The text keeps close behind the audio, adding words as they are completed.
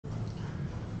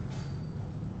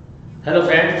Hello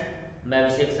friends, मैं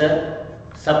अभिषेक sir.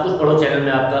 सब कुछ पढ़ो चैनल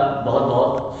में आपका बहुत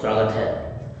बहुत स्वागत है।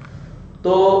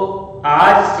 तो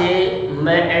आज से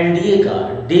मैं एनडीए का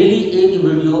डेली एक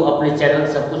वीडियो अपने चैनल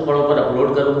सब कुछ पढ़ो पर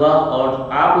अपलोड करूंगा और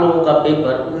आप लोगों का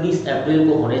पेपर 19 अप्रैल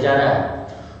को होने जा रहा है।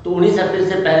 तो 19 अप्रैल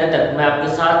से पहले तक मैं आपके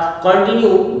साथ कंटिन्यू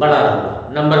बना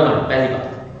रहूंगा। नंबर 1 पहली बात।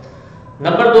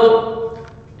 नंबर 2,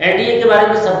 एनडीए के बारे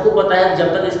में सबको पता है, जब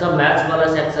तक इसका मैथ्स वाला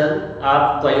सेक्शन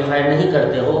आप क्वालिफाई नहीं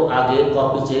करते हो आगे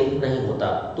कॉपी चेक नहीं होता।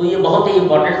 तो ये बहुत ही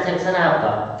इंपॉर्टेंट सेक्शन है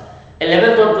आपका।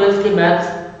 11th और 12th के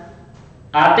मैथ्स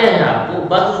आते हैं आपको,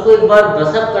 बस उसको एक बार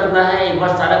ब्रशअप करना है, एक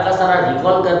बार सारा का सारा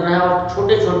रिकॉल करना है और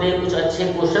छोटे छोटे कुछ अच्छे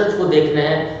क्वेश्चंस को देखने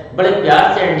हैं। बड़े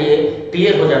प्यार से एनडीए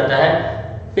क्लियर हो जाता है।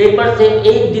 पेपर से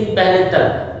एक दिन पहले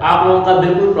तक आप लोगों का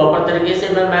बिल्कुल प्रॉपर तरीके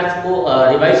से मैं मैथ्स को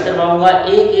रिवाइज करवाऊंगा।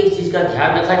 एक एक चीज का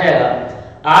ध्यान रखा जाएगा।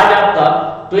 आज आपका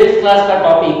 12th क्लास का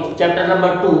topic chapter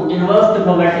number 2 inverse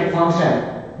trigonometric function,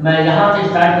 मैं यहां से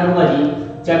स्टार्ट करूंगा जी।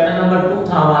 चैप्टर नंबर 2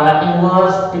 था हमारा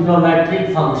inverse trigonometric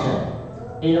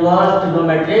function. Inverse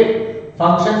trigonometric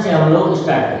function से हम लोग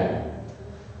स्टार्ट करेंगे।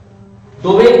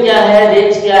 डोमेन क्या है,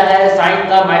 रेंज क्या है, साइन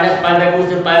का -π/2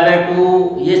 से π/2,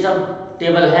 ये सब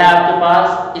टेबल है आपके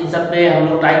पास। इन सब पे हम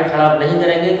लोग टाइम खराब नहीं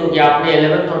करेंगे क्योंकि आपने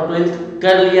 11th और 12th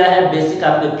कर लिया है, बेसिक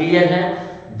आपके क्लियर है।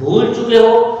 भूल चुके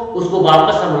हो उसको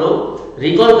वापस हम लोग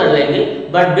रिकॉल कर लेंगे,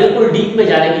 बट बिल्कुल डीप में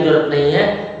जाने की जरूरत नहीं है।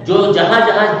 जो जहां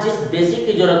जहां जिस बेसिक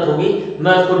की जरूरत होगी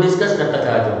मैं उसको डिस्कस करता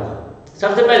चला जाऊंगा।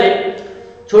 सबसे पहले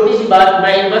छोटी सी बात,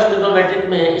 मैं इनवर्स ट्रिग्नोमेट्रिक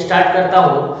में स्टार्ट करता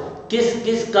हूं। किस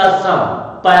किस का सम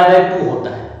π/2 होता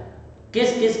है?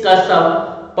 किस किस का सम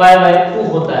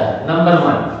π/2 होता है? नंबर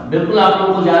 1 बिल्कुल आप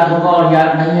लोगों को याद होगा और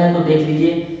याद नहीं है तो देख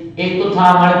लीजिए। एक तो था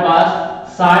हमारे पास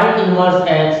साइन इनवर्स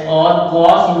x और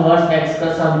कॉस इनवर्स x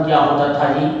का सम क्या होता था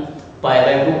जी?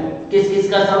 π/2। किस किस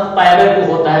का सम π/2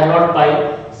 होता है, not pi.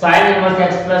 Sine inverse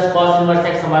x plus cos inverse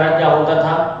x हमारा क्या होता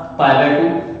था? π/2।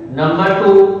 Number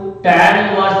 2 tan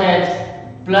inverse x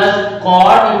plus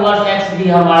cot inverse x भी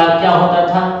हमारा क्या होता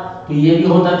था? तो ये भी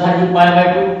होता था जी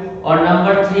π/2। और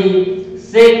number 3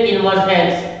 sec inverse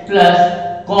x plus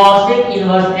cosec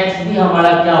inverse x भी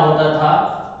हमारा क्या होता था?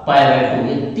 π/2।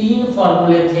 ये तीन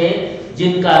फॉर्मूले थे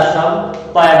जिनका सम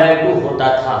π/2 होता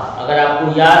था। अगर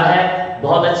आपको याद है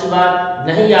बहुत अच्छी बात,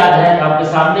 नहीं याद है तो आपके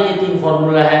सामने ये तीन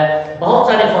फॉर्मूला है। बहुत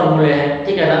सारे फॉर्मूले हैं,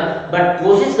 ठीक है ना, बट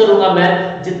कोशिश करूंगा मैं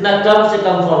जितना कम से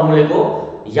कम फॉर्मूले को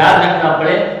याद रखना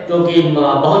पड़े, क्योंकि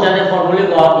बहुत ज्यादा फॉर्मूले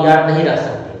को आप याद नहीं रख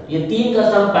सकते। ये तीन का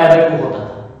सम π/2 होता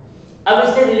था। अब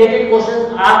इससे रिलेटेड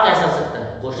क्वेश्चन आ कैसा सकता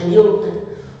है? क्वेश्चन ये उठते हैं,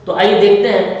 तो आइए देखते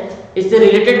हैं इससे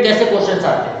रिलेटेड कैसे क्वेश्चन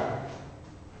आते हैं।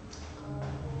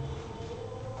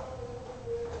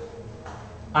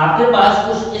 आपके पास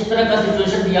कुछ इस तरह का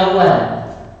सिचुएशन दिया हुआ है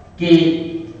कि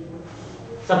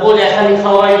सपोज ऐसा लिखा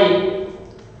हुआ है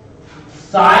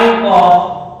साइन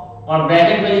ऑफ और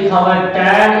ब्रैकेट में लिखा हुआ है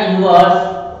tan inverse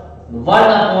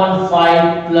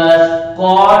 1/5 plus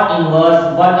cot inverse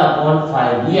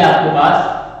 1/5। ये आपके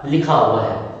पास लिखा हुआ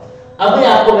है। अभी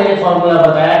आपको मैंने फॉर्मूला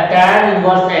बताया tan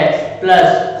inverse x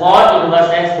plus cot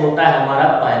inverse x होता है हमारा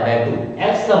π/2।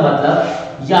 x का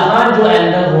मतलब यहां जो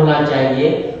एंगल होना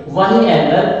चाहिए वही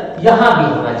एंगल यहां भी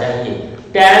होना चाहिए।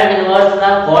 tan इनवर्स का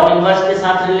cot इनवर्स के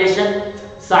साथ रिलेशन,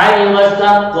 sin इनवर्स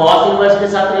का cos इनवर्स के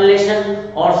साथ रिलेशन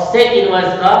और sec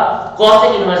इनवर्स का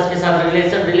cosec इनवर्स के साथ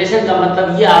रिलेशन। रिलेशन का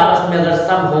मतलब ये आपस में अगर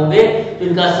सम होंगे तो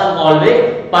इनका सम ऑलवेज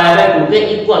π/2 के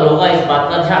इक्वल होगा। इस बात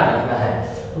का ध्यान रखना है।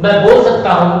 मैं बोल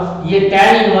सकता हूं ये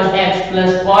tan inverse x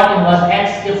plus cot inverse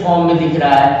x के फॉर्म में दिख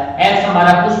रहा है। x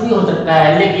हमारा कुछ भी हो सकता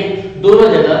है लेकिन दोनों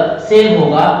जगह सेम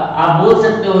होगा। आप बोल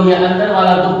सकते हो ये अंदर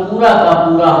वाला तो पूरा का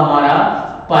पूरा हमारा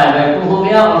π/2 हो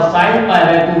गया और sin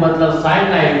π/2 मतलब sin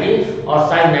 90 और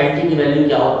sin 90 की वैल्यू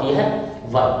क्या होती है?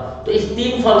 1। तो इस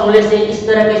तीन फॉर्मूले से इस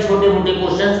तरह के छोटे मोटे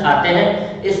क्वेश्चंस आते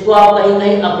हैं। इसको आप कहीं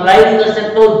कहीं अप्लाई भी कर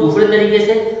सकते हो दूसरे तरीके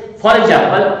से। फॉर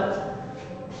एग्जांपल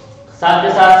साथ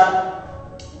के साथ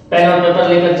पेन और पेपर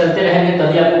लेकर चलते रहेंगे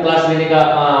तभी आपको क्लास लेने का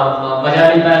मजा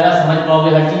मिल पाएगा, समझ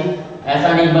पाओगे हर चीज। ऐसा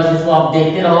नहीं बस इसको आप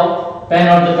देखते रहो। पेन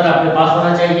और पेपर आपके पास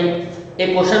होना चाहिए।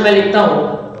 एक क्वेश्चन मैं लिखता हूं,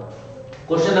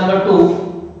 क्वेश्चन नंबर 2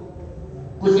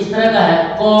 कुछ इस तरह का है।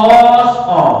 cos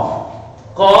ऑफ,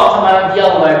 cos हमारा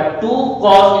दिया हुआ है 2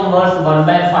 cos inverse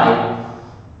 1/5,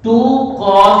 2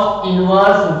 cos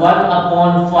inverse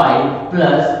 1/5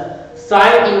 plus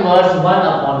sin inverse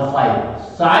 1/5,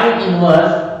 sin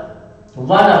inverse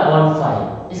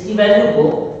 1/5। इसकी वैल्यू को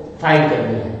फाइंड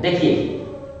करनी है। देखिए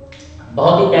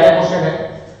बहुत ही प्यारा क्वेश्चन है।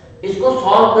 इसको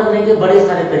सॉल्व करने के बड़े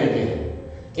सारे तरीके हैं।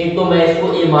 एक तो मैं इसको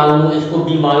a मान लूं, इसको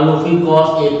b मान लूं, फिर cos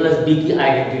a प्लस b की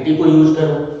आइडेंटिटी को यूज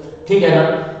करूं, ठीक है ना।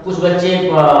 कुछ बच्चे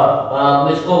इसको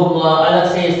अलग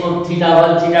से इसको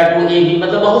θ1 θ2 a b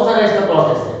मतलब बहुत सारा इसका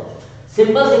प्रोसेस है।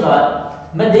 सिंपल सी बात,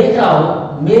 मैं देख रहा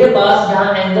हूं मेरे पास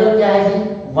यहाँ एंगल क्या है जी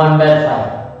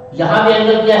 1/5, यहाँ भी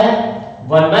एंगल क्या है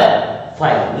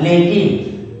 1/5, लेकिन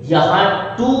यहाँ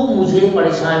 2 मुझे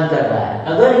परेशान कर रहा है।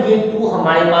 अगर ये 2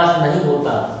 हमारे पास नहीं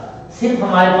होता, सिर्फ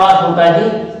हमारे पास होता है जी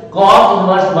cos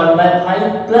inverse 1/5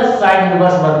 plus sin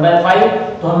inverse 1/5,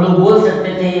 तो हम लोग बोल सकते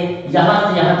थे यहां से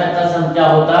यहां तक का सम क्या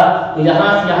होता, तो यहां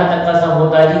से यहां तक का सम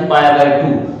होता है जी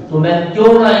π/2। तो मैं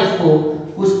क्यों ना इसको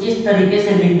कुछ इस तरीके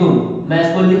से लिख दूं, मैं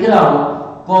इसको लिख रहा हूं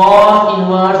cos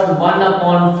inverse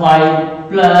 1/5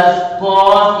 plus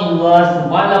cos inverse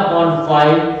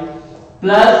 1/5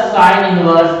 plus sin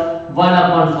inverse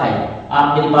 1/5। आप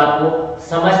मेरी बात को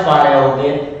समझ पा रहे होंगे।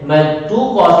 मैं 2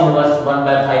 cos इनवर्स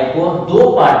 1/5 को 2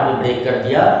 पार्ट में ब्रेक कर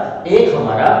दिया, एक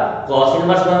हमारा cos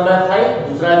इनवर्स 1/5,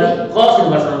 दूसरा भी cos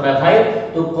इनवर्स 1/5।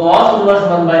 तो cos इनवर्स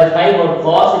 1/5 और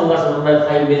cos इनवर्स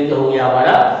 1/5 मिलकर हो गया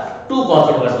हमारा 2 cos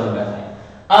इनवर्स 1/5।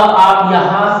 अब आप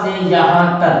यहां से यहां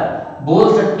तक बोल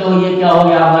सकते हो ये क्या हो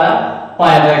गया हमारा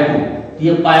π/2,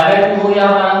 ये π/2 हो गया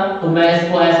हमारा। तो मैं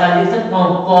इसको ऐसा लिख सकता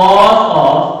हूं cos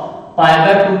ऑफ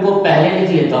π/2 को पहले लिख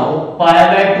लेता हूं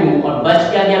π/2, और बच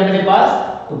क्या गया मेरे पास,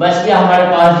 तो बच गया हमारे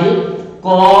पास जी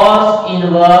cos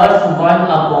इनवर्स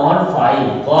 1/5,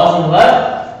 cos इनवर्स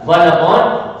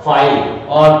 1/5,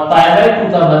 और π/2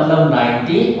 का मतलब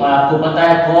 90, और आपको पता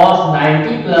है cos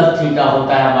 90 प्लस थीटा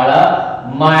होता है हमारा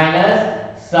माइनस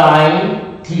sin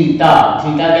थीटा।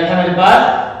 थीटा क्या था मेरे पास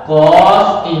cos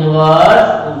इनवर्स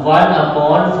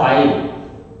 1/5।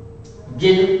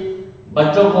 जिन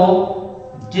बच्चों को,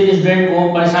 जिन स्टूडेंट को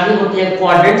परेशानी होती है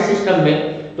क्वाड्रेंट सिस्टम में,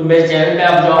 तो मेरे चैनल पे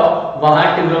आप जाओ, वहां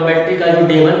ट्रिग्नोमेट्री का जो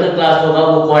डे 1 का क्लास होगा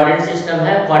वो क्वाड्रेंट सिस्टम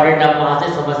है। क्वाड्रेंट आप वहां से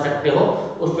समझ सकते हो,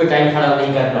 उस पे टाइम खराब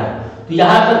नहीं करना है। तो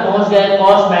यहां तक पहुंच गए,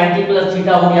 cos 90 प्लस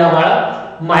थीटा हो गया हमारा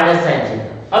माइनस sin थीटा।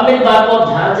 अब मेरी बात को आप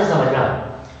ध्यान से समझना,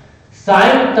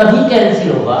 sin तभी कैंसिल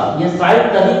होगा, ये sin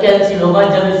तभी कैंसिल होगा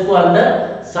जब इसको अंदर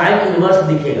sin इनवर्स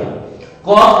दिखेगा।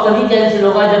 cos तभी कैंसिल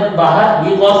होगा जब बाहर,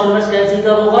 ये cos इनवर्स कैंसिल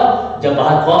कब होगा, जब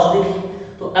बाहर cos दिखे।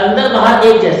 तो अंदर बाहर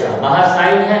एक जैसा, बाहर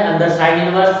sin है अंदर sin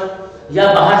इनवर्स, या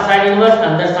बाहर sin इनवर्स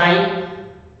अंदर sin,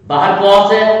 बाहर cos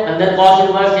है अंदर cos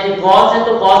इनवर्स, यानी cos है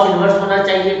तो cos इनवर्स होना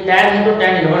चाहिए, tan है तो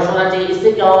tan इनवर्स होना चाहिए। इससे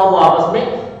क्या होगा, वो आपस में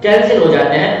कैंसिल हो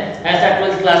जाते हैं। ऐसा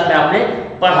 12th क्लास में आपने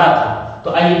पढ़ा था। तो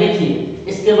आइए देखिए,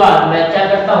 इसके बाद मैं क्या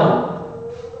करता हूं,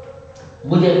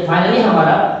 मुझे फाइनली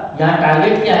हमारा यहाँ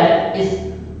टारगेट क्या है, इस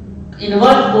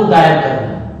इनवर्स को गायब करना,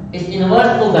 इस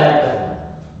इनवर्स को गायब करना।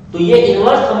 तो ये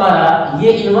इनवर्स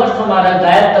हमारा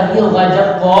गायब तभी होगा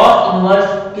जब cos इनवर्स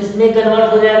किसमें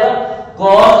कन्वर्ट हो जाएगा,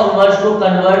 cos इनवर्स को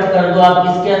कन्वर्ट कर दो आप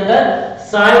किसके अंदर,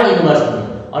 sin इनवर्स में।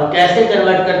 और कैसे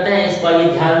कन्वर्ट करते हैं इसको ये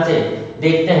ध्यान से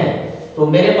देखते हैं। तो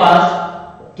मेरे पास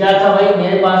क्या था भाई,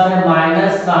 मेरे पास है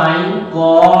माइनस sin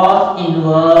cos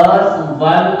इनवर्स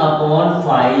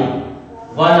 1/5।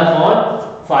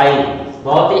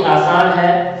 बहुत ही आसान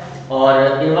है, और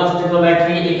इनवर्स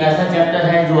ट्रिग्नोमेट्री एक ऐसा चैप्टर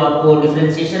है जो आपको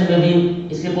डिफरेंशिएशन में भी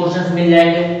इसके क्वेश्चंस मिल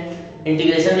जाएंगे,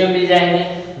 इंटीग्रेशन में मिल जाएंगे,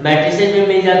 मैट्रिसेस में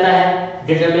मिल जाता है,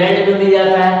 डिटरमिनेंट में मिल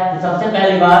जाता है। तो सबसे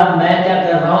पहली बार मैं क्या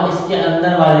कर रहा हूं, इसके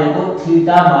अंदर वाले को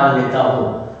थीटा मान लेता हूं।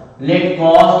 Late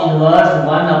cos inverse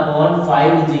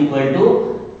 1/5 is equal to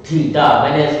theta.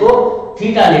 मैंने इसको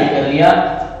थीटा लेट कर लिया।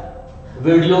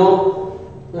 वीडियो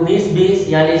 19-20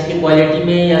 यानी इसकी क्वालिटी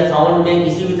में या साउंड में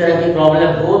किसी भी तरह की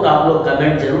प्रॉब्लम हो तो आप लोग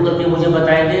कमेंट जरूर करके मुझे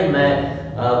बताएंगे। मैं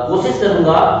कोशिश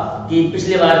करूंगा कि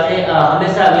पिछले बार से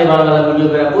हमेशा अगले बार वाला वीडियो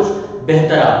मेरा कुछ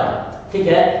बेहतर आता है, ठीक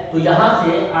है। तो यहाँ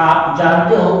से आप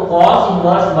जानते हो cos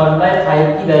इनवर्स 1/5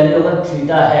 की वैल्यू अगर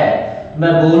थीटा है,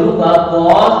 मैं बोलूंगा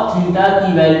cos थीटा की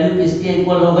वैल्यू किसके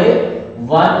इक्वल हो गई,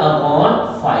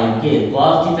 1/5 के।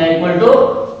 cos theta equal to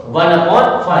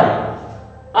 1/5।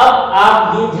 अब आप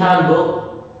ये ध्यान दो,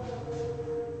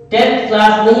 10th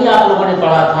क्लास में ही आप लोगों ने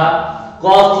पढ़ा था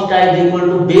cos theta is equal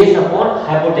to base upon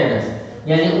hypotenuse,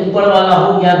 यानी ऊपर वाला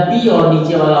हो गया b और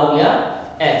नीचे वाला हो गया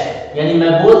h। यानी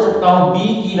मैं बोल सकता हूं b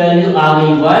की वैल्यू आ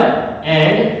गई 1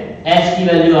 एंड h की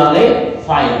वैल्यू आ गई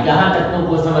 5। यहां तक तो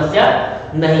कोई समस्या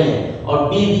नहीं है। और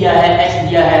b दिया है, h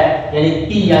दिया है, यानी p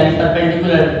यानी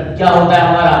परपेंडिकुलर क्या होता है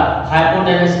हमारा,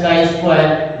 हाइपोटेनस का स्क्वायर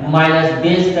माइनस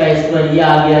बेस का स्क्वायर, ये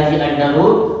आ गया जी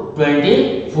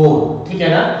 √24, ठीक है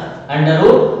ना,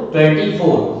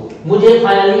 √24। मुझे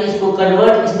फाइनली इसको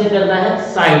कन्वर्ट किसमें करना है,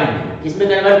 साइन में। किसमें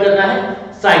कन्वर्ट करना है,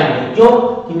 साइन में। क्यों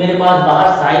कि मेरे पास बाहर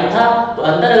साइन था, तो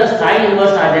अंदर अगर साइन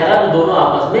इनवर्स आ जाएगा तो दोनों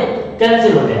आपस में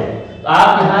कैंसिल हो जाएंगे। तो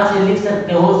आप यहां से लिख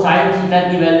सकते हो साइन थीटा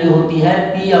की वैल्यू होती है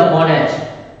p/h।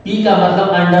 p का मतलब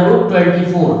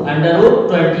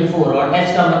 √24 और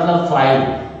h का मतलब 5,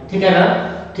 ठीक है ना,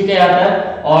 ठीक है यहाँ तक।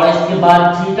 और इसके बाद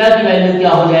थीटा की वैल्यू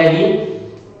क्या हो जाएगी,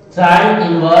 sine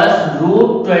inverse root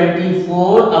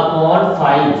 24 upon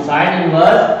 5, sine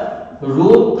inverse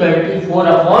root 24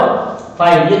 upon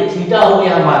 5, ये थीटा हो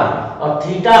गया हमारा। और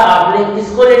थीटा आपने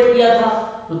किसको लेट किया था?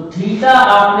 तो थीटा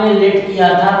आपने लेट किया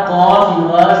था cos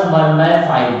इनवर्स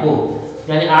 1/5 को।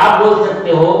 यानी आप बोल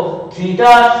सकते हो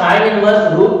थीटा साइन इनवर्स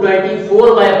रूट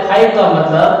 24/5 का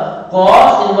मतलब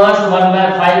cos इनवर्स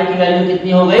 1/5 की वैल्यू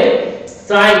कितनी हो गई?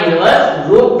 Sine inverse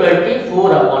root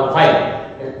 24/5।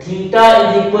 Theta is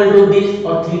equal to this,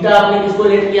 और थीटा आपने किसको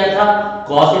लेट किया था?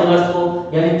 cos इनवर्स को।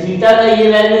 यानी थीटा का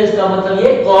ये वैल्यू, इसका मतलब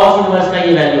ये cos इनवर्स का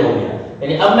ये वैल्यू हो गया।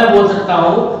 यानी अब मैं बोल सकता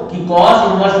हूं कि cos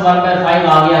इनवर्स 1/5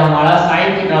 आ गया हमारा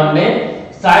साइन के टर्म में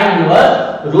साइन इनवर्स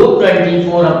रूट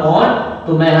 24 अपॉन,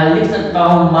 तो मैं यहां लिख सकता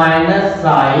हूं माइनस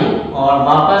साइन, और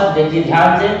वापस देखिए ध्यान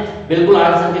से, बिल्कुल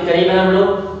आंसर के करीब है हम लोग।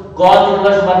 cos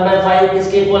इनवर्स 1/5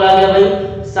 किसके इक्वल आ गया भाई?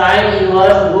 Sine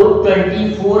inverse root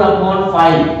 24 upon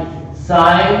 5,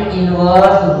 sine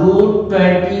inverse root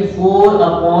 24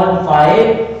 upon 5,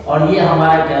 और ये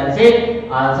हमारा कैंसिल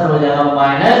आंसर हो जाएगा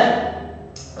माइनस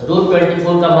रूट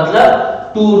 24 का मतलब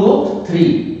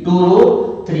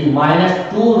 2√3 minus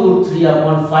 2√3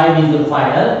 upon 5 is your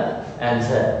final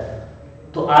answer.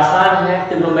 तो आसान है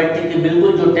ट्रिग्नोमेट्री के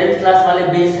बिल्कुल, जो 10th क्लास वाले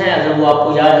बेस हैं अगर वो आपको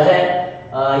याद है,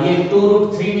 ये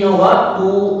 2√3 नहीं होगा,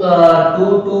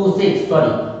 226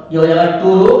 सॉरी, ये हो जाएगा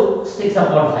 2√6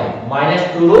 अपॉन 5 माइनस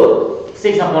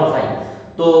 2√6 अपॉन 5।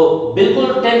 तो बिल्कुल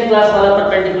 10th क्लास वाला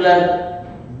परपेंडिकुलर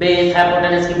बेस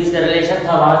हाइपोटेनस के बीच का रिलेशन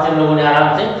था, वहां से हम लोगों ने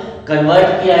आराम से कन्वर्ट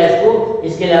किया है इसको।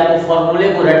 इसके लिए आपको फॉर्मूले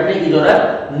को रटने की जरूरत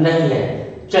नहीं है।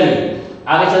 चलिए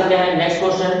आगे चलते हैं, नेक्स्ट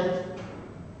क्वेश्चन।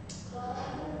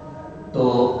 तो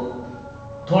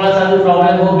थोड़ा सा भी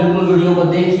प्रॉब्लम हो बिल्कुल वीडियो को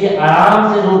देखिए,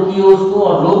 आराम से रोकिए उसको,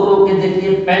 और रोक रोक के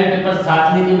देखिए, पेन पेपर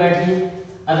साथ लेके बैठिए,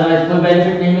 अदरवाइज कोई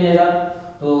बेनिफिट नहीं मिलेगा।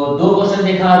 तो 2 क्वेश्चन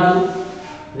देखा अभी,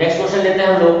 नेक्स्ट क्वेश्चन लेते हैं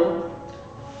हम लोग।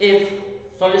 इफ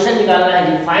सॉल्यूशन निकालना है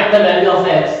जी, find the value of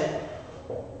x,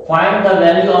 find the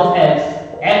value of x,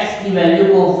 x की वैल्यू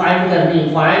को फाइंड करनी,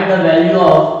 find the value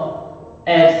of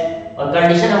x, और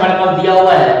कंडीशन हमारे पास दिया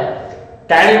हुआ है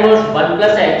tan inverse 1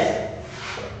 plus x,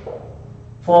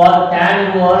 for tan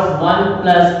inverse 1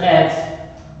 plus x,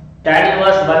 tan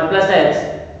inverse 1 plus x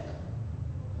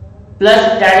plus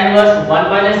tan inverse 1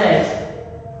 minus x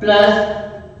plus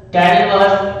tan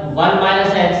inverse 1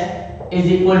 minus x is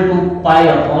equal to pi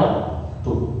upon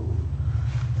 2।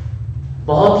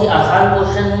 बहुत ही आसान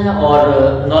question है, और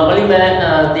normally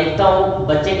मैं देखता हूं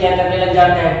बच्चे क्या करने लग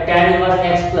जाते हैं, tan inverse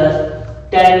x plus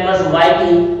tan inverse y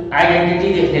की आइडेंटिटी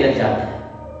देखने लग जाते हैं।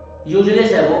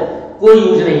 यूजलेस है वो, कोई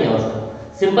यूज नहीं है उसका।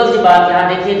 सिंपल सी बात, यहां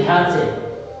देखिए ध्यान से,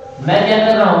 मैं क्या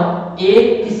कर रहा हूं,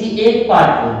 किसी एक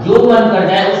पार्ट को जो मन कर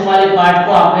जाए उस वाले पार्ट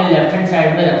को आपने लेफ्ट हैंड साइड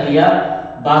में रख लिया,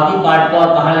 बाकी पार्ट को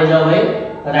आप कहां ले जाओ भाई?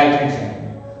 राइट हैंड साइड में।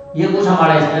 ये कुछ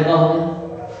हमारा इस तरह का हो गया,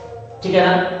 ठीक है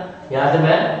ना। यहां से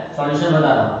मैं सॉल्यूशन बता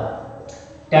रहा हूं,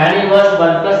 tan इनवर्स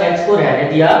 1 प्लस x को रहने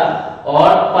दिया, और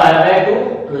π/2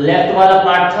 लेफ्ट वाला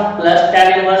पार्ट था, plus tan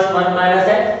inverse 1 minus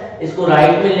x, इसको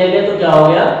राइट में ले गए तो क्या हो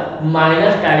गया?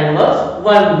 Minus tan inverse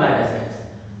 1 minus x,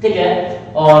 ठीक है।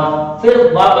 और फिर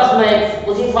वापस मैं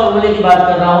उसी फार्मूले की बात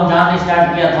कर रहा हूं जहां से स्टार्ट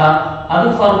किया था। अभी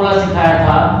फार्मूला सिखाया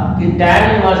था कि tan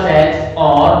इनवर्स x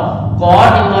और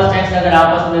cot इनवर्स x अगर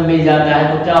आपस में मिल जाता है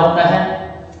तो क्या होता है?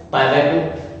 π/2।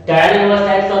 tan इनवर्स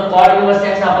x और cot इनवर्स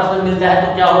x आपस में मिलता है तो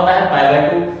क्या होता है?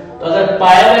 π/2। तो अगर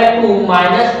π/2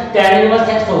 माइनस tan इनवर्स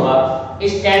x होगा,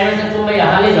 इस tan इनवर्स x को मैं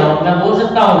यहां ले जाऊं, मैं बोल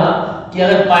सकता हूं ना कि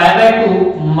अगर π/2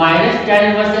 माइनस tan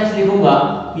इनवर्स x लिखूंगा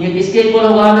तो ये किसके इक्वल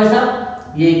होगा? हमेशा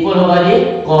ये इक्वल होगा जी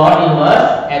cot इनवर्स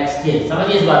x के।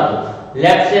 समझिए इस बात को,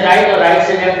 लेफ्ट से राइट और राइट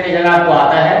से लेफ्ट अगर आपको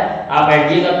आता है, आप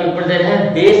एनडीए का पेपर दे रहे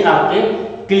हैं, बेस आपके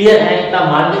क्लियर है, इतना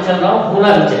मान के चल रहा हूं, होना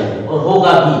भी चाहिए और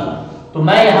होगा भी। तो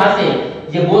मैं यहां से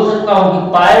ये बोल सकता हूं कि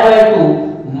π/2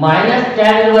 माइनस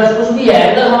tan इनवर्स कुछ भी है,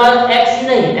 एंगल हमारा x ही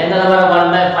नहीं, एंगल हमारा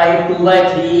 1/5,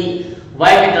 2/3,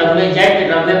 y के टर्म में, z के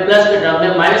टर्म में, प्लस के टर्म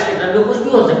में, माइनस के टर्म में कुछ भी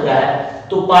हो सकता है।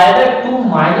 तो π/2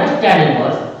 माइनस tan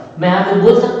इनवर्स, मैं यहां पे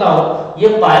बोल सकता हूं ये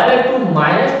π/2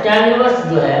 माइनस tan इनवर्स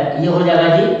जो है ये हो जाएगा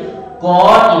जी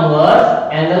cot इनवर्स,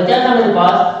 एंगल क्या था मेरे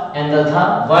पास? एंगल था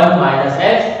 1 माइनस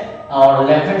x, और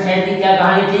लेफ्ट हैंड साइड की क्या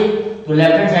कहानी थी? तो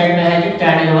लेफ्ट हैंड साइड में है जी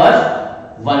tan इनवर्स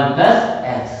 1 प्लस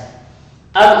x।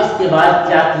 अब इसके बाद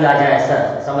क्या किया जाए सर?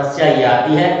 समस्या ये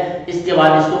आती है, इसके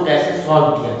बाद इसको कैसे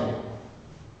सॉल्व किया जाए।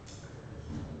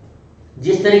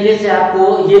 जिस तरीके से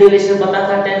आपको ये रिलेशन पता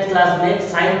था 10th क्लास में,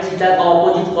 sin थीटा का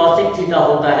ऑपोजिट cosec थीटा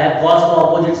होता है, cos का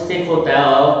ऑपोजिट sec होता है,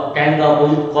 और tan का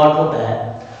ऑपोजिट cot होता है,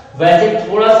 वैसे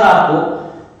थोड़ा सा आपको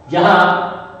यहाँ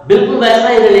बिल्कुल वैसा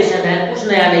ही रिलेशन है, कुछ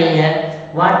नया नहीं है।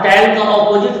 वहां tan का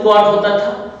ऑपोजिट cot होता था,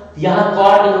 यहाँ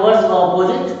cot इनवर्स का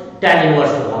ऑपोजिट tan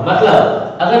इनवर्स होगा। मतलब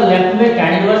अगर लेफ्ट में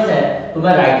tan इनवर्स है तो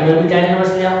मैं राइट में भी tan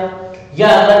इनवर्स ले आऊं, या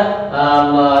अगर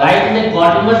राइट में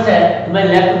cot इनवर्स है तो मैं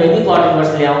लेफ्ट में भी cot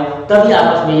इनवर्स ले आऊं, तभी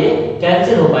आपस में ये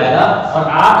कैंसिल हो पाएगा और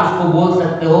आप इसको बोल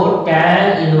सकते हो tan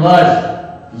इनवर्स।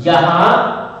 यहां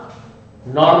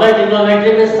नॉर्मल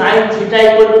ट्रिग्नोमेट्री में sin थीटा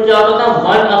इक्वल टू क्या होता था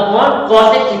 1 upon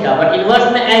cosec theta, but inverse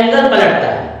में एंगल पलटता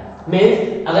है। मींस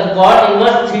अगर cot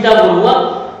इनवर्स थीटा बोलूंगा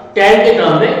tan के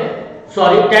टर्म में,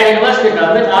 सॉरी tan इनवर्स के टर्म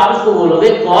में, तो आप इसको बोलोगे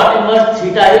cot inverse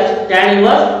theta is tan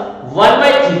inverse 1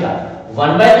 by theta.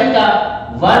 1 by theta,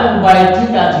 1 by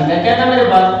theta, theta क्या था मेरे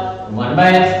पास 1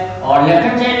 बाय x, और लेफ्ट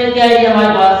हैंड साइड में क्या है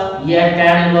हमारे पास, ये है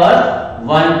tan इनवर्स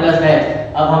 1 प्लस x।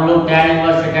 अब हम लोग tan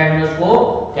इनवर्स से tan इनवर्स को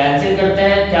कैंसिल करते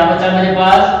हैं, क्या बचा मेरे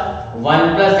पास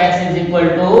 1 plus x is equal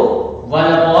to 1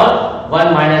 upon 1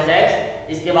 minus x।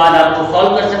 इसके बाद आपको सॉल्व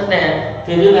कर सकते हैं,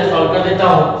 फिर भी मैं सॉल्व कर देता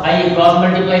हूं। आइए क्रॉस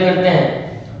मल्टीप्लाई करते हैं,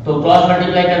 तो क्रॉस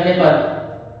मल्टीप्लाई करने पर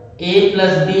a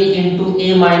plus B into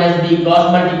A minus B, cross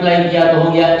multiply किया तो हो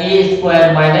गया a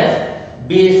square minus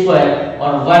b square,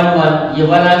 और 1 1 ये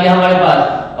 1 आ गया हमारे पास,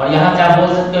 और यहां से आप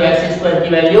बोल सकते हो x स्क्वायर की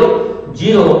वैल्यू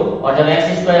 0, और जब x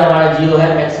स्क्वायर हमारा 0 है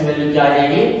x की वैल्यू क्या आ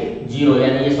जाएगी 0,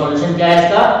 यानी ये सॉल्यूशन क्या है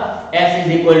इसका, x is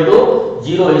equal to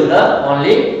 0 is the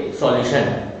only solution.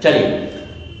 चलिए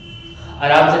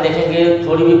आराम से देखेंगे,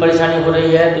 थोड़ी भी परेशानी हो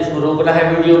रही है तो इसको रोकना है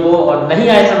वीडियो को, और नहीं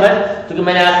आए समझ क्योंकि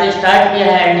मैंने आज से स्टार्ट किया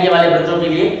है एनडीए वाले बच्चों के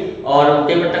लिए, और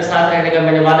पेपर तक साथ रहने का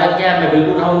मैंने वादा किया है, मैं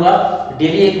बिल्कुल रहूंगा।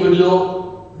 डेली एक वीडियो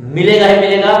मिलेगा ही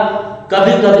मिलेगा,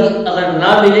 कभी कभी अगर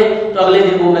ना मिले तो अगले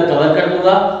दिन वो मैं कवर कर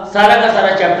दूंगा, सारा का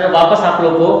सारा चैप्टर वापस आप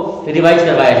लोग को रिवाइज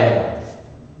करवाया जाएगा।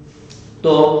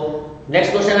 तो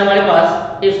नेक्स्ट क्वेश्चन है हमारे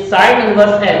पास, if sine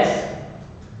inverse x,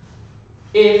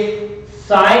 if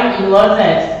sine inverse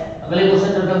x, अगले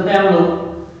क्वेश्चन पर चलते हैं हम लोग।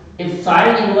 If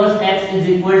sine inverse x is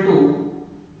equal to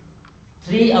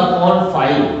 3 upon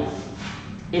 5,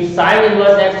 if sine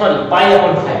inverse x, sorry pi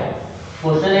upon 5,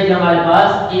 question है कि हमारे पास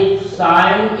if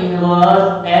sine inverse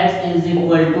x is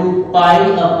equal to pi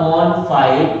upon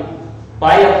 5,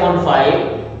 pi upon 5,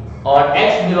 और x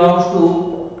बिलोंग्स टू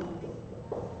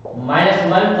 -1, 1,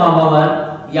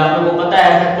 ये आप लोगों को पता है,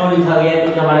 ऐसा क्यों लिखा गया है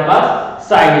क्योंकि हमारे पास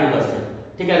साइन इनवर्स है,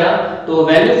 ठीक है ना। तो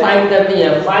वैल्यू फाइंड करनी है,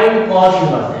 find cos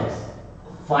inverse x,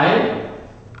 find,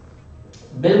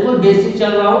 बिल्कुल बेसिक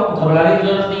चल रहा हूं, घबराने की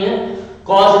जरूरत नहीं है।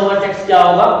 cos इनवर्स x क्या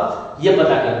होगा ये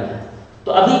पता करना है।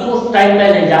 तो अभी कुछ टाइम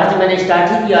पहले जहां से मैंने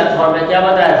स्टार्ट ही किया था और मैं क्या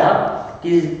बताया था कि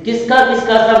किसका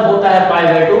किसका सब होता है पाई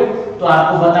बाय 2, तो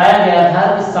आपको बताया गया था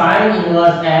कि साइन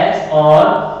इनवर्स x और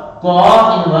cos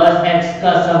इनवर्स x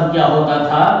का सब क्या होता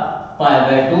था पाई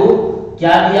बाय 2।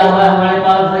 क्या दिया हुआ है हमारे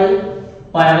पास भाई,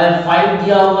 पाई बाय 5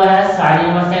 दिया हुआ है साइन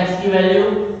इनवर्स x की value,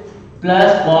 plus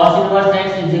cos inverse x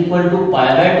is equal to pi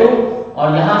by 2, और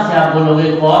यहां से आप बोलोगे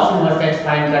cos इनवर्स x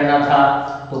फाइंड करना था,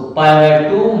 तो pi by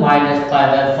 2 minus pi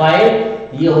by 5,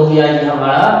 ये हो गया ये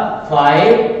हमारा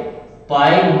 5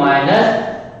 पाई माइनस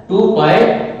 2 पाई,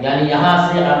 यानी यहां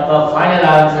से आपका फाइनल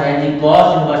आंसर है कि cos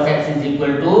inverse x is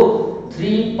equal to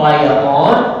 3 pi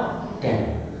upon 10,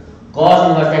 cos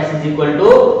inverse x is equal to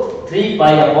 3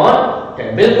 pi upon 10।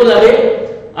 बिल्कुल अभी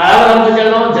आराम से चल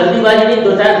रहा हूं, जल्दीबाजी नहीं,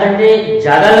 2-4 घंटे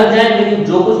ज्यादा लग जाए, लेकिन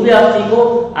जो कुछ भी आप सीखो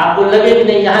आपको लगे कि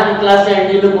नहीं यहाँ की क्लास से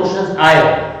एनडीए में क्वेश्चंस आए,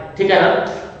 ठीक है ना।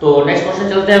 तो नेक्स्ट क्वेश्चन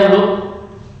चलते हैं हम लोग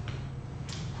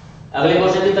अगले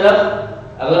क्वेश्चन की तरफ।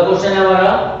 अगला क्वेश्चन है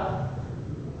हमारा,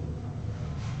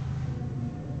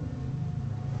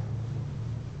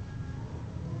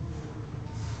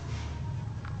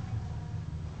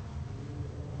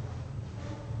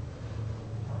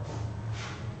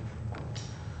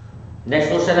 नेक्स्ट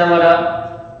क्वेश्चन है हमारा,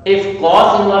 if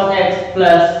cos inverse x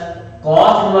plus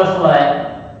cos inverse y,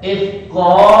 if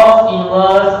cos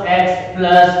inverse x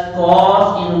plus cos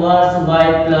inverse y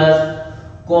plus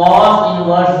cos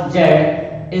inverse z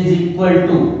is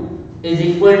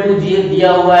equal to जी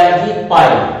दिया हुआ है कि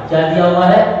पाई, क्या दिया हुआ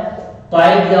है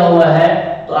पाई दिया हुआ है,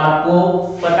 तो आपको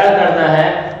पता करना है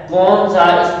कौन सा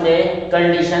इसमें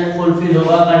कंडीशन फुलफिल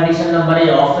होगा। कंडीशन नंबर ए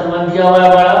ऑप्शन 1 दिया हुआ है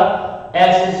हमारा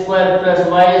x square plus y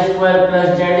square plus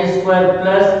z square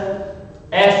plus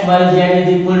x y z is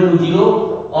equal to 0।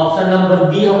 Option number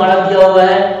B हमारा दिया हुआ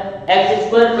है x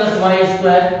square plus y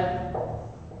square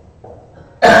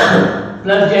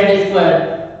plus z square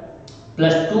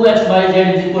plus 2xyz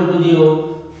is equal to 0।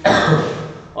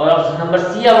 और option number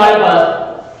C हमारे पास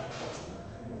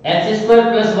x square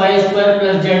plus y square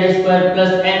plus z square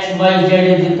plus xyz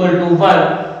is equal to 1।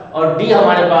 और D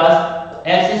हमारे पास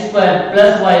x square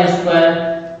plus y square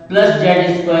plus z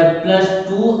square plus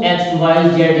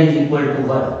 2xyz is equal to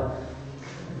 1।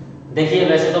 देखिए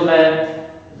वैसे तो मैं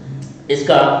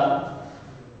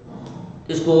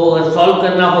इसको अगर सॉल्व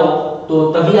करना हो तो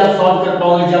तभी आप सॉल्व कर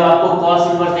पाओगे जब आपको cos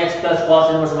inverse x plus cos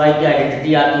inverse y की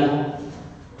आइडेंटिटी आती हो,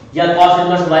 या cos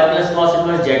inverse y plus cos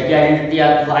inverse z की आइडेंटिटी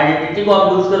आती हो। आइडेंटिटी को आप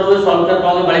यूज करोगे, सॉल्व कर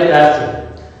पाओगे बड़े प्यार से।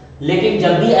 लेकिन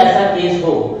जब भी ऐसा केस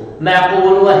हो, मैं आपको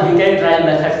बोलूंगा हिट एंड ट्रायल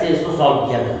मेथड से इसको सॉल्व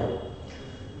किया करो।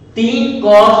 3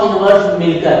 cos इनवर्स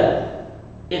मिलकर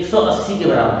 180 के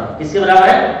बराबर है। किसके बराबर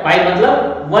है? पाई मतलब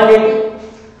 180।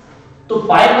 तो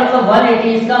पाई मतलब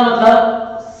 180, इसका मतलब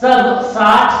सब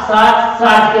 60 60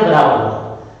 60 के बराबर होगा।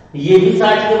 ये भी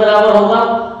 60 के बराबर होगा,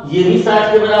 ये भी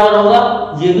 60 के बराबर होगा,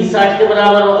 ये भी 60 के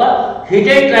बराबर होगा। हिट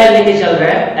एंड ट्रायल लेके चल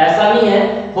रहे हैं, ऐसा नहीं है।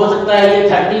 हो सकता है ये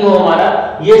 30 हो हमारा,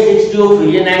 ये 60 हो, फिर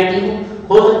ये 90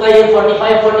 हो सकता है ये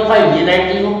 45 45 ये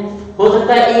 90 हो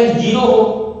सकता है एक 0 हो,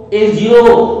 एक 0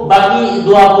 हो, बाकी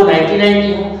दो आपको 90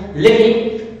 90 हो। लेकिन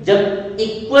जब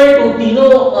इक्वल टू तीनों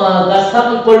का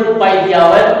सम इक्वल टू पाई दिया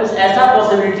हुआ है, तो कुछ ऐसा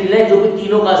पॉसिबिलिटी है जो कि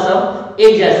तीनों का सम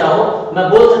एक जैसा हो। मैं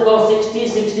बोल सकता हूँ 60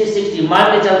 60 60 मान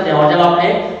के चलते हैं। और जब आपने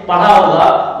पढ़ा होगा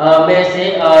मेरे से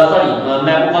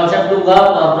मैं आपको कॉन्सेप्ट दूंगा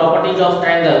प्रॉपर्टीज ऑफ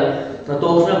ट्रायंगल, तो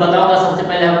उसमें बताऊंगा। सबसे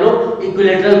पहले हम लोग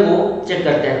इक्विलेटरल को चेक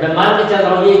करते हैं। मैं मान के चल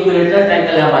रहा हूँ ये इक्विलेटरल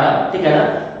ट्रायंगल है हमारा, ठीक है ना।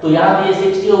 तो यहाँ पे ये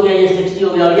 60 हो गया, ये 60 हो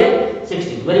गया और ये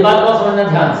 60। मेरी बात को समझना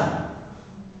ध्यान से।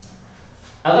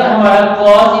 अगर हमारा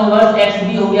cos इनवर्स x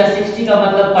भी हो गया 60 का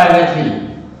मतलब pi by 3,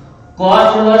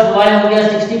 cos inverse y हो गया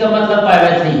 60 का मतलब pi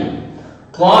by 3,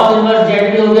 cos inverse z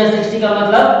भी हो गया 60 का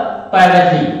मतलब पाई बाय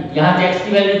 3। यहां से x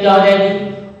की वैल्यू क्या हो जाएगी?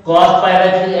 cos pi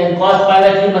by 3 and cos pi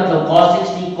by 3 मतलब cos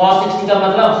 60, cos 60 का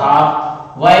मतलब half,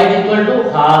 y is equal to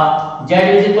half, z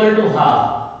is equal to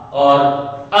half. और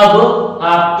अब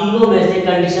आप तीनों में से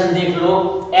कंडीशन देख लो,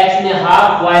 x में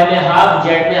हाफ, y में हाफ, z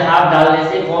में हाफ डालने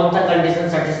से कौन सा कंडीशन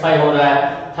सेटिस्फाई हो रहा है?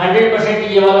 100%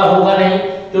 ये वाला होगा नहीं,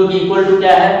 क्योंकि इक्वल टू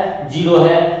क्या है? 0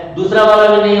 है। दूसरा वाला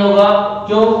भी नहीं होगा,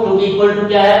 क्यों? क्योंकि इक्वल टू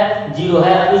क्या है? 0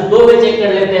 है। अब इस दो में चेक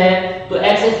कर लेते हैं। तो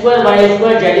x square y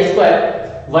square z square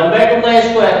 1/2 का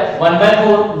स्क्वायर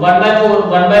 1/4 1/4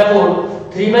 1/4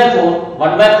 3/4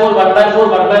 1/4 1/4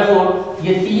 1/4,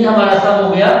 ये 3 हमारा सम हो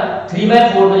गया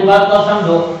 3/4। मेरी बात को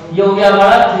समझो, ये हो गया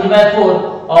हमारा 3/4।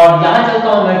 और यहां चलता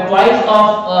हूं मैं ट्वाइस ऑफ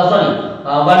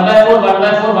 1/4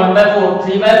 1/4 1/4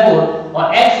 3/4 और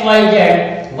x y z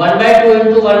 1/2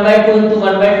 into 1/2 into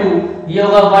 1/2, ये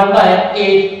होगा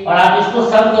 1/8। और आप इसको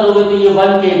सम करोगे तो ये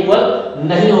 1 के इक्वल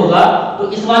नहीं होगा।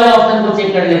 तो इस वाले ऑप्शन को चेक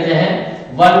कर लेते हैं।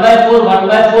 1/4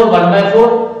 1/4 1/4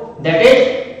 that is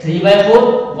 3/4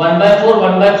 1/4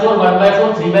 1/4 1/4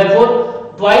 3/4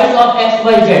 twice of x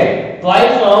y z,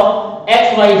 twice of x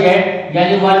y z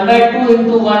यानी 1/2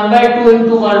 into 1/2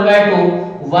 into 1/2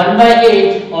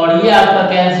 1/8। और ये आपका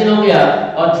कैंसिल हो गया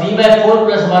और 3/4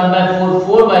 प्लस 1/4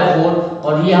 4/4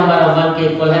 और ये हमारा 1 के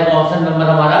इक्वल है। तो ऑप्शन नंबर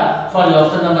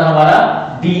हमारा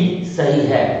डी सही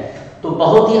है। तो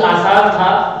बहुत ही आसान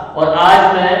था। और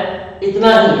आज मैं इतना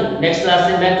ही, नेक्स्ट क्लास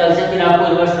से मैं कल से फिर आपको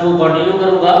रिवर्स को कंटिन्यू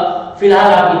करूंगा।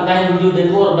 फिलहाल आप इतना ही वीडियो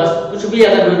देखो और बस कुछ भी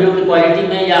अगर वीडियो की क्वालिटी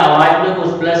में या आवाज में कुछ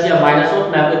प्लस या माइनस हो तो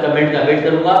मैं आपके कमेंट का वेट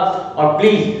करूंगा। और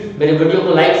प्लीज मेरे वीडियो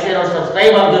को लाइक शेयर और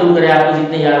सब्सक्राइब आप जरूर करें। आपके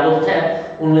जितने यार दोस्त हैं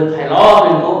उनमें फैलाओ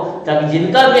इनको, ताकि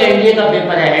जिनका भी एनडीए का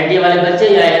पेपर है, एनडीए वाले बच्चे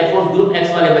या एयरफोर्स ग्रुप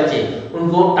एक्स वाले बच्चे,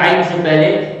 उनको टाइम से पहले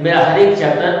मेरा हर एक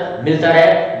चैप्टर मिलता रहे।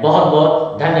 बहुत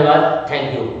बहुत धन्यवाद, थैंक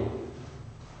यू।